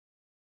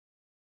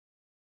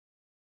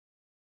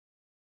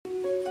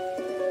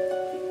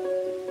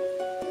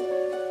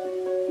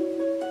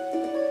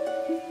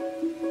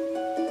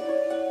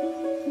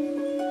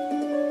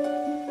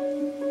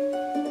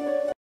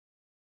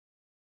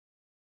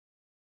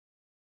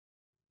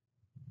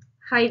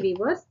Hi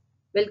viewers,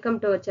 welcome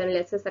to our channel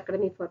SS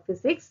Academy for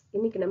Physics.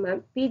 இன்னைக்கு நம்ம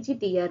PG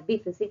TRB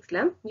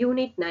Physicsல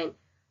Unit 9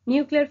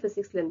 Nuclear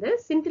Physicsல இருந்து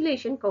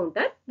Scintillation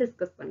Counter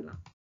discuss பண்ணலாம்.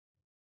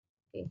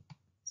 Okay.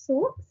 So,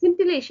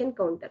 Scintillation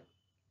Counter.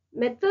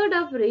 Method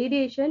of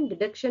radiation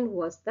detection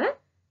was the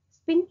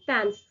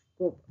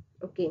Spintanscope.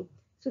 Okay.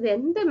 So, இது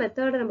எந்த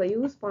method நம்ம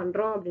use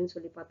பண்றோம் அப்படின்னு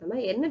சொல்லி பார்த்தோம்னா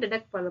என்ன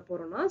டிடெக்ட் பண்ண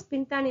போறோம்னா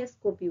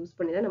ஸ்பின்டானியஸ்கோப் யூஸ்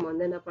பண்ணி தான் நம்ம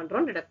வந்து என்ன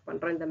பண்றோம் டிடெக்ட்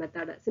பண்றோம் இந்த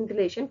மெத்தட்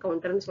Scintillation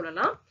Counterன்னு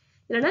சொல்லலாம்.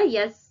 இல்லனா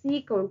SC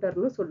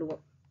counterனு சொல்லுவோம்.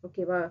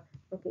 ஓகேவா?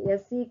 Okay,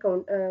 SC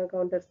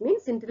counters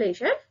means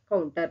scintillation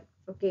counter.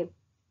 Okay.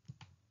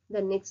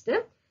 The next,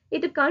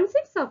 it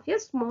consists of a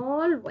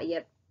small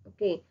wire.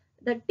 Okay.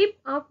 The tip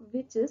of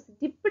which is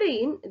dipped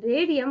in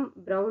radium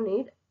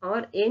brominate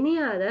or any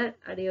other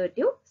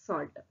additive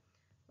salt.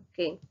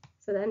 Okay.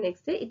 So the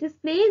next, it is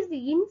placed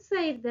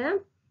inside the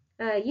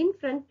in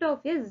front of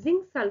a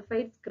zinc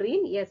sulfide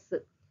screen. Yes.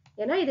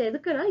 ஏன்னா இது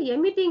எதுக்குன்னா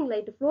emitting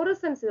light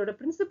fluorescence இதோட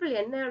principal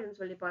என்ன அப்படின்னு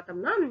சொல்லி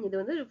பார்த்தோம்னா இது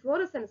வந்து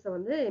ஃப்ளோரசன்ஸை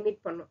வந்து எமிட்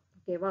பண்ணும்.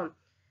 ஓகேவா?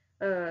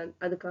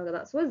 அதுக்காக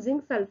தான். So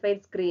zinc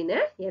sulphide screen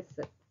S.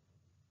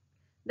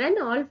 When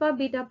alpha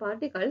beta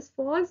particles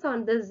falls on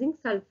the zinc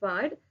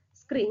sulfide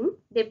screen,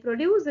 they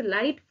produce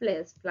light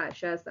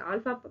flashes.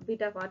 Alpha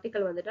beta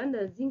particle வந்துட்டு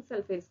அந்த zinc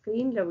sulfide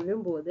screenல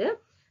விழும்போது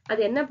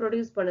அது என்ன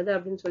ப்ரொடியூஸ் பண்ணுது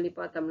அப்படின்னு சொல்லி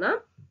பார்த்தோம்னா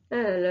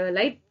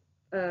லைட்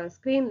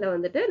ஸ்கிரீன்ல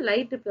வந்துட்டு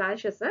லைட்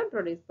ஃபிளாஷஸை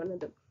ப்ரொடியூஸ்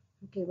பண்ணுது.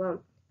 ஓகேவா?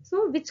 So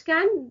which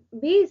can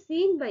be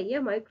seen by a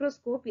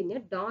microscope in a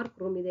dark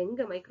room. இது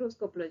எங்க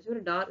மைக்ரோஸ்கோப்ல வச்சு ஒரு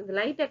டார்க் இந்த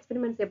லைட்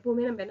எக்ஸ்பெரிமெண்ட்ஸ்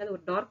எப்பவுமே நம்ம என்ன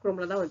ஒரு டார்க்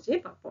ரூம்ல தான் வச்சு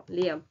பார்ப்போம்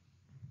இல்லையா?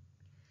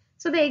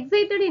 So the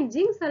excited in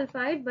zinc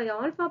sulfide by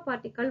alpha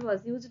particle was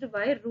used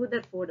by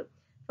Rutherford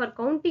for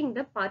counting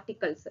the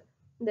particles.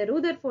 இந்த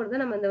Rutherford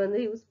தான் நம்ம இந்த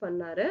வந்து யூஸ்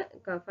பண்ணாரு,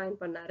 ஃபைண்ட்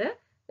பண்ணாரு.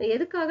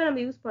 எதுக்காக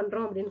நம்ம யூஸ்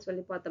பண்றோம் அப்படின்னு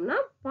சொல்லி பார்த்தோம்னா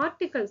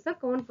பார்ட்டிகல்ஸை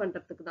கவுண்ட்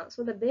பண்றதுக்கு தான்.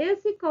 So the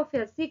basic of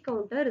SC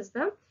counter is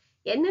the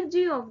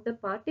energy of the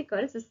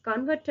particles is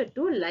converted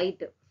to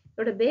light.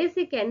 இதோட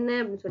பேசிக் என்ன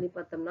அப்படின்னு சொல்லி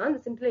பார்த்தோம்னா இந்த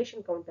scintillation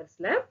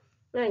countersல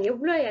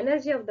எவ்வளவு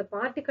எனர்ஜி ஆஃப் த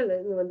பார்ட்டிகல்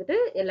வந்துட்டு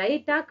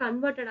லைட்டா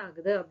கன்வெர்டட்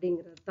ஆகுது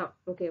அப்படிங்கிறது தான்.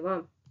 ஓகேவா?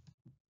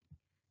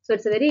 So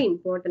it's a very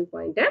important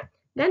point.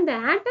 Then the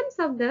atoms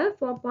of the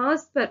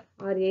phosphor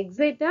are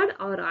excited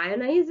or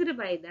ionized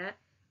by the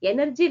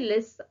energy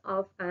less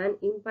of an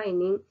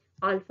impinging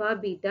alpha,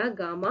 beta,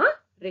 gamma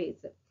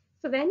rays.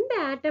 So when the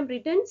atom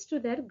returns to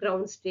their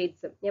ground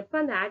states, எப்ப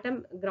அந்த atom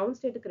ground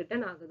stateக்கு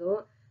return ஆகுதோ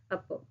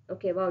அப்போ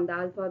ஓகேவா அந்த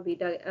alpha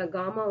beta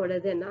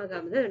காமாவோடது என்ன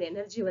ஆகாது அதோட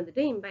energy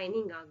வந்துட்டு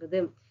இம்பைனிங்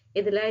ஆகுது.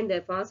 இதுல இந்த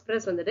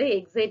பாஸ்பரஸ் வந்துட்டு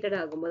எக்ஸைட்டட்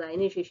ஆகும்போது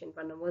அயனைசேஷன்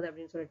பண்ணும்போது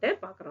அப்படின்னு சொல்லிட்டு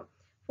பாக்குறோம்.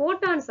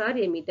 photons are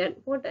emitted.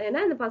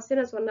 ஏன்னா இந்த ஃபர்ஸ்ட்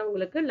நான் சொன்ன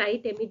உங்களுக்கு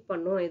லைட் எமிட்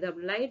பண்ணும். இது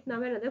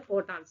லைட்னாவே என்னது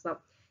photons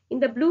தான்.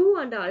 இந்த blue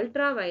and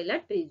ultra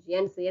violet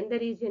regions எந்த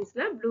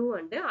ரீஜியன்ஸ்ல blue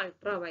and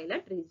ultra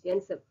violet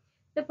regions.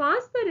 இந்த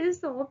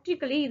பாஸ்பரஸ்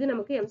ஆப்டிகலி இது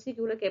நமக்கு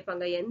எம்சிக்யூல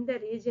கேட்பாங்க எந்த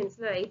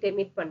ரீஜியன்ஸ்ல லைட்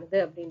எமிட் பண்ணுது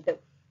அப்படின்ட்டு.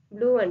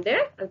 Blue and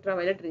ultra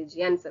violet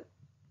regions.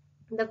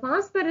 The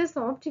phosphorus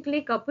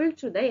optically coupled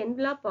to the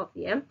envelope of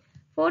a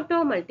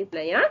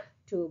photomultiplier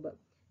tube.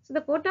 So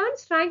the photons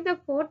strike the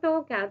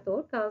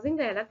photocathode causing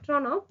the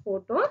electron of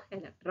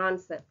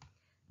photoelectrons.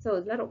 So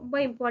இதெல்லாம் ரொம்ப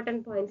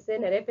important points.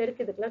 நிறைய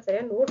பேருக்கு இதுக்கெல்லாம்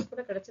சரியா notes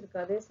கூட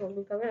கிடைச்சிருக்காது. So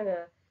உங்களுக்காக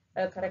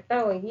கரெக்டா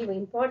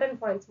important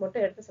points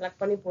மட்டும் எடுத்து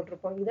செலக்ட் பண்ணி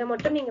போட்டிருப்போம். இதை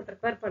மட்டும் நீங்க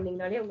ப்ரிப்பேர்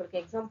பண்ணீங்கனாலே உங்களுக்கு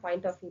எக்ஸாம்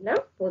பாயிண்ட் ஆஃப் வியூல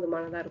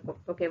போதுமானதா இருக்கும்.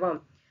 ஓகேவா?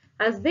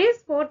 As these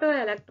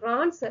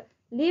photoelectrons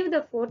leave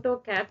the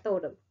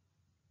photocathode,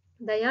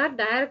 they are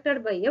directed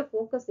by a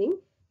focusing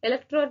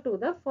electrode to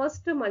the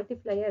first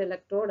multiplier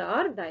electrode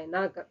or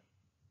dinog.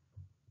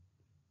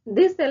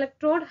 This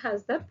electrode has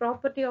the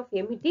property of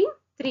emitting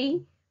 3,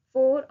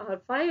 4 or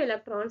 5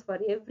 electrons for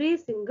every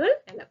single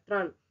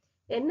electron.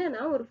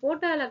 என்னன்னா ஒரு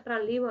photo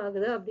electron leave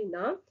ஆகுது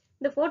அப்படின்னா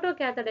இந்த photo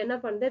கேத்தட் என்ன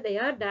பண்ணுது they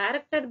are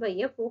directed by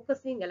a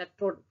focusing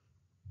electrode.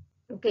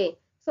 Okay,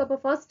 so அப்போ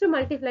first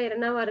multiplier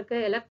என்னவா இருக்கு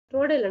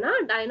எலக்ட்ரோடு இல்லைன்னா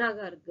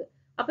டைனாகா இருக்கு.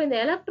 அப்ப இந்த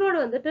எலக்ட்ரோடு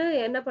வந்துட்டு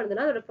என்ன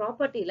பண்ணுதுன்னா அதோட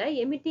ப்ராப்பர்ட்டில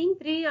எமிட்டிங்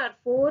 3 or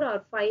 4 or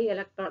 5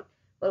 எலக்ட்ரான்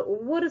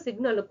ஒவ்வொரு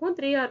சிக்னலுக்கும்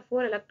 3 or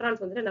 4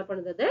 எலக்ட்ரான்ஸ் வந்துட்டு என்ன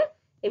பண்ணுது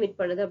எமிட்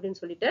பண்ணுது அப்படின்னு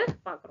சொல்லிட்டு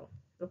பாக்குறோம்.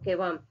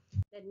 ஓகேவா?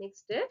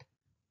 Next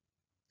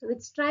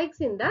which strikes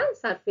in the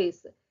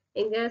surface.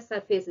 எங்க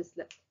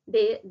சர்ஃபேசஸ்ல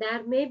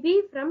there may be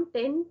from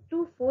 10 to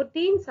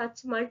 14 such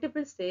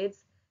multiple states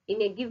in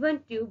a given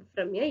tube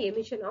from a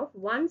emission of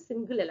one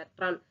single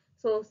electron.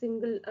 So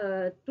single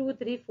 2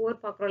 3 4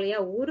 பாக்குறோம் இல்லையா?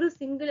 ஒரு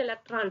சிங்கிள்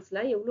எலக்ட்ரான்ஸ்ல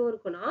எவ்வளவு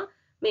இருக்குன்னா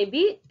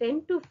மேபி 10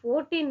 to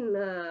 14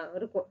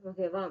 இருக்கும்.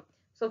 ஓகேவா?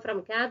 So from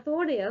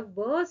cathode a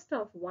burst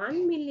of 1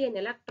 million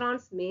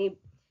electrons may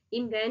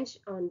impinge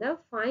on the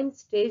fine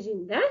stage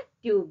in the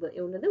tube.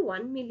 எவ்வளவு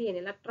 1 million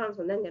electrons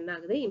வந்து அங்க என்ன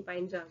ஆகுது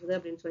impinge ஆகுது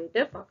அப்படின்னு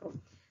சொல்லிட்டு பாக்குறோம்.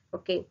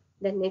 Okay,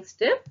 then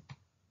next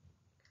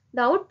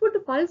the output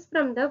pulse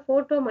from the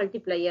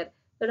photomultiplier.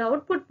 The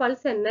output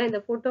pulse என்ன இந்த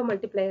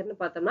photomultiplier னு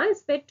பார்த்தோம்னா is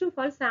fed to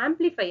pulse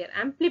amplifier.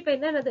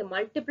 Amplifier என்னது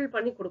மல்டிபிள்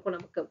பண்ணி கொடுக்கும்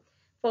நமக்கு.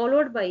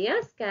 Followed by a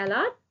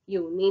scalar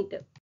unit.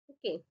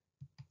 Okay,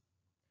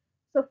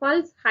 so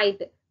pulse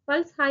height.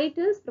 Pulse height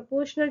is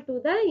proportional to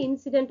the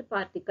incident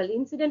particle.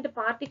 Incident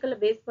particle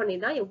base பண்ணி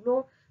தான் எவ்வளோ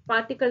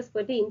particles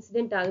போயிட்டு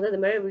இன்சிடென்ட் ஆகுது அது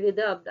மேல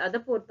விழுது அதை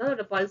பொறுத்து தான்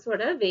ஒரு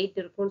பல்ஸோட வெயிட்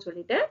இருக்கும்னு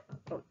சொல்லிட்டு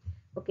பார்ப்போம்.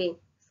 Okay,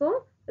 so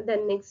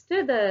then next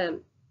the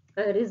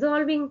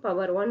resolving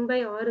power 1 by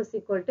r is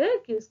equal to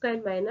q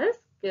squared minus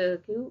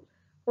q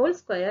whole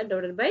square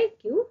divided by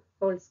q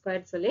whole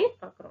squared சொல்லி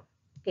பார்க்குறோம்.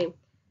 ஓகே,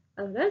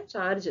 அதோட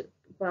சார்ஜ்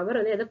பவர்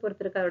வந்து எதை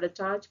பொறுத்து இருக்கு, அதோட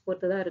சார்ஜ்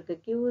பொறுத்து தான் இருக்கு.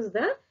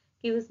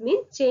 q is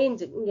mean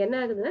change. இங்க என்ன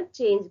ஆகுதுன்னா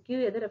சேஞ்ச். q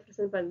எதை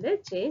ரெப்ரசென்ட் பண்ணுது,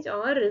 change.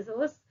 r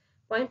resource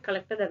point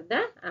collected at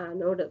the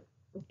anode.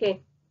 Okay,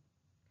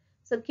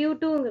 so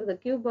q2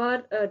 q bar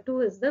 2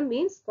 is the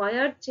mean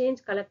squared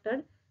change collected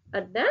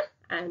at the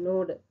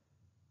anode.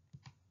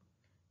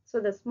 So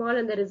the small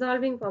and the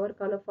resolving power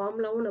கான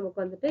ஃபார்முலாவும் நமக்கு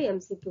வந்துட்டு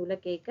MCQல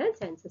கேட்க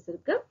chances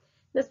இருக்கு.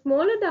 The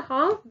smaller the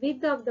half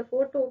width of the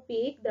photo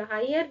peak, the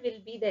higher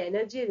will be the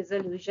energy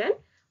resolution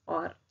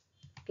or.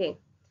 Okay,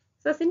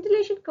 so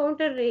scintillation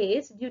counter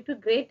rays due to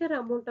greater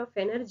amount of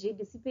energy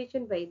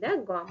dissipation by the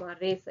gamma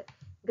rays.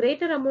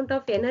 Greater amount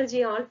of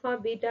energy alpha,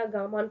 beta,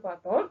 gamma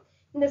பார்த்தோம்.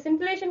 இந்த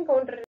scintillation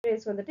counter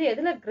rays வந்துட்டு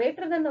எதுல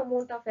greater than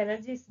amount of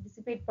energy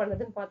dissipate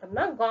பண்ணுதுன்னு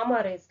பார்த்தோம்னா gamma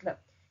raysல.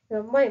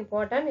 ரொம்ப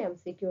important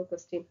MCQ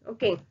question.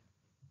 Okay,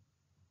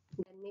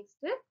 then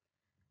next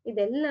இது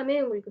எல்லாமே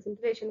உங்களுக்கு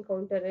scintillation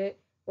counter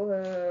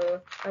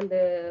அந்த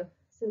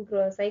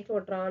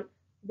சைக்ளோட்ரான்,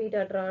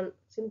 பீட்டாட்ரான்,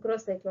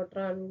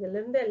 சின்க்ரோசைக்ளோட்ரான் இதுல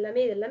இருந்து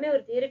எல்லாமே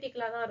ஒரு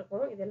தியரிட்டிக்கலா தான்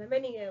இருக்கும். இது எல்லாமே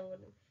நீங்க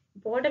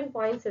இம்பார்ட்டன்ட்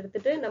பாயிண்ட்ஸ்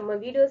எடுத்துட்டு நம்ம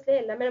வீடியோஸ்லயே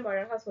எல்லாமே நம்ம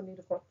அழகா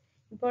சொல்லியிருக்கோம்.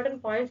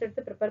 இம்பார்ட்டன்ட் பாயிண்ட்ஸ்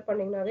எடுத்து ப்ரிப்பேர்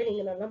பண்ணீங்கன்னாவே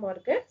நீங்க நல்ல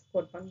மார்க்கை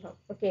ஸ்கோர் பண்ணலாம்.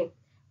 Okay,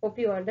 hope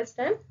you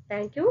understand.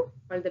 Thank you.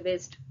 All the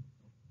best.